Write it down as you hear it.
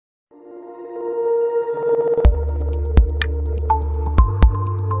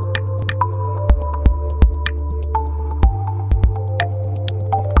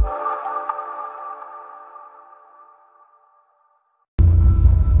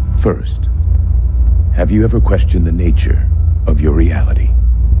First, have you ever questioned the nature of your reality?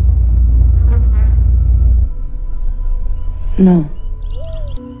 No.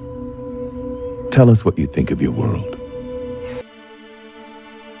 Tell us what you think of your world.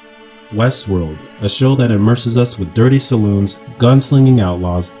 Westworld, a show that immerses us with dirty saloons, gunslinging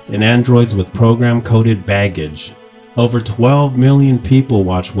outlaws, and androids with program-coded baggage. Over 12 million people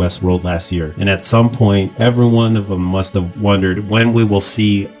watched Westworld last year, and at some point, every one of them must have wondered when we will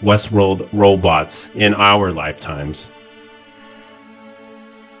see Westworld robots in our lifetimes.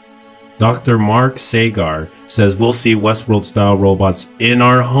 Dr. Mark Sagar says we'll see Westworld-style robots in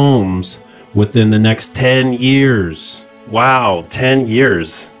our homes within the next 10 years. Wow, 10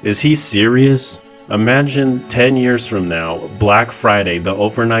 years. Is he serious? Imagine 10 years from now, Black Friday, the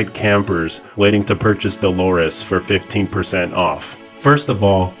overnight campers waiting to purchase Dolores for 15% off. First of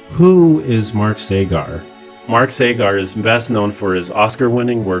all, who is Mark Sagar? Mark Sagar is best known for his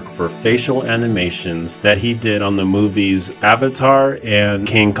Oscar-winning work for facial animations that he did on the movies Avatar and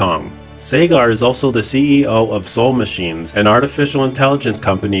King Kong. Sagar is also the CEO of Soul Machines, an artificial intelligence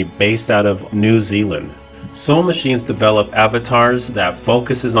company based out of New Zealand. Soul Machines develop avatars that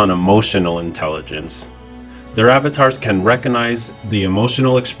focuses on emotional intelligence. Their avatars can recognize the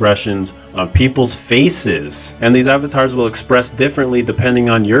emotional expressions on people's faces, and these avatars will express differently depending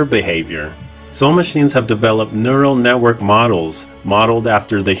on your behavior. Soul Machines have developed neural network models modeled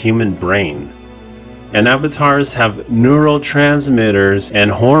after the human brain. And avatars have neurotransmitters and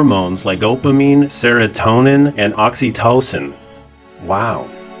hormones like dopamine, serotonin, and oxytocin. Wow.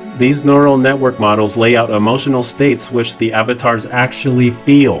 These neural network models lay out emotional states which the avatars actually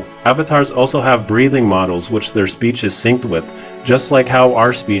feel. Avatars also have breathing models which their speech is synced with, just like how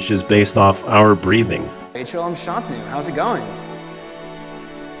our speech is based off our breathing. Rachel, I'm Shantanu. How's it going?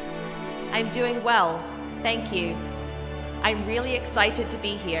 I'm doing well, thank you. I'm really excited to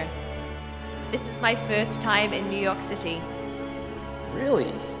be here. This is my first time in New York City. Really?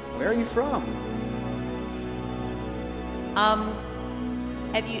 Where are you from?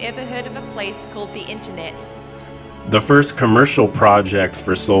 Have you ever heard of a place called the Internet? The first commercial project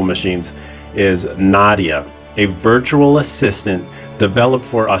for Soul Machines is Nadia, a virtual assistant developed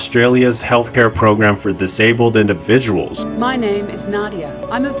for Australia's healthcare program for disabled individuals. My name is Nadia.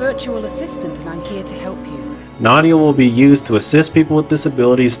 I'm a virtual assistant and I'm here to help you. Nadia will be used to assist people with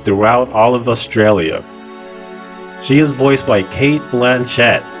disabilities throughout all of Australia. She is voiced by Kate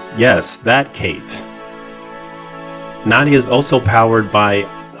Blanchett. Yes, that Kate. Nadia is also powered by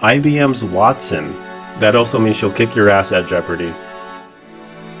IBM's Watson. That also means she'll kick your ass at Jeopardy.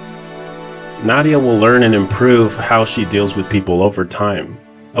 Nadia will learn and improve how she deals with people over time.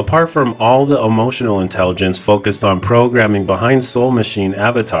 Apart from all the emotional intelligence focused on programming behind Soul Machine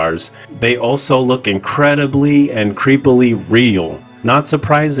avatars, they also look incredibly and creepily real. Not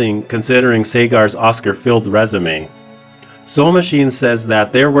surprising considering Sagar's Oscar-filled resume. Soul Machine says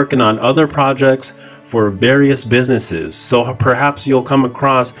that they're working on other projects for various businesses, so perhaps you'll come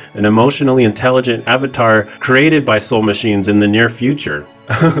across an emotionally intelligent avatar created by Soul Machines in the near future.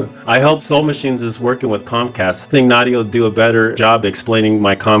 I hope Soul Machines is working with Comcast. I think Nadia will do a better job explaining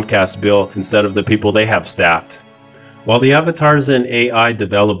my Comcast bill instead of the people they have staffed. While the avatars and AI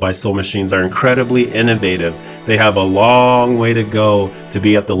developed by Soul Machines are incredibly innovative, they have a long way to go to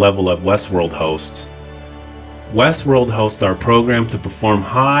be at the level of Westworld hosts. Westworld hosts are programmed to perform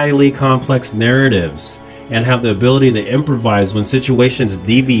highly complex narratives and have the ability to improvise when situations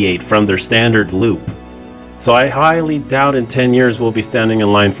deviate from their standard loop. So I highly doubt in 10 years we'll be standing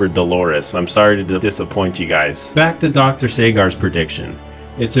in line for Dolores. I'm sorry to disappoint you guys. Back to Dr. Sagar's prediction.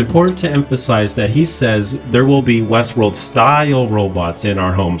 It's important to emphasize that he says there will be Westworld-style robots in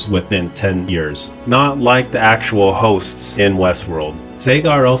our homes within 10 years, not like the actual hosts in Westworld.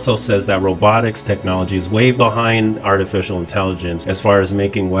 Sagar also says that robotics technology is way behind artificial intelligence as far as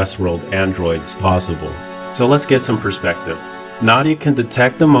making Westworld androids possible. So let's get some perspective. Nadia can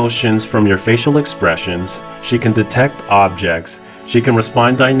detect emotions from your facial expressions, she can detect objects, she can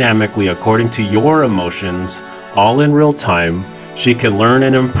respond dynamically according to your emotions, all in real time, she can learn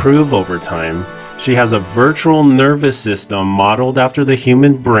and improve over time, she has a virtual nervous system modeled after the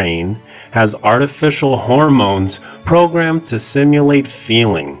human brain, has artificial hormones programmed to simulate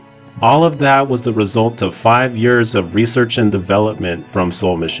feeling. All of that was the result of 5 years of research and development from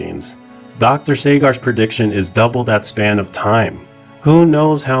Soul Machines. Dr. Sagar's prediction is double that span of time. Who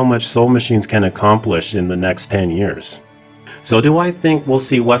knows how much Soul Machines can accomplish in the next 10 years? So do I think we'll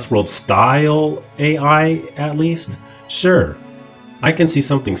see Westworld-style AI at least? Sure. I can see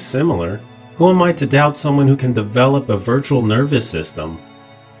something similar. Who am I to doubt someone who can develop a virtual nervous system?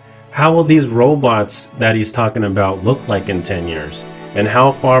 How will these robots that he's talking about look like in 10 years? And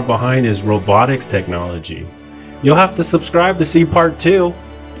how far behind is robotics technology? You'll have to subscribe to see part 2.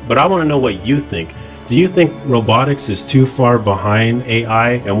 But I want to know what you think. Do you think robotics is too far behind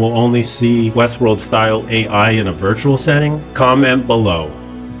AI and we'll only see Westworld-style AI in a virtual setting? Comment below.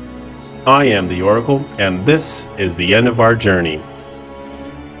 I am the Oracle, and this is the end of our journey.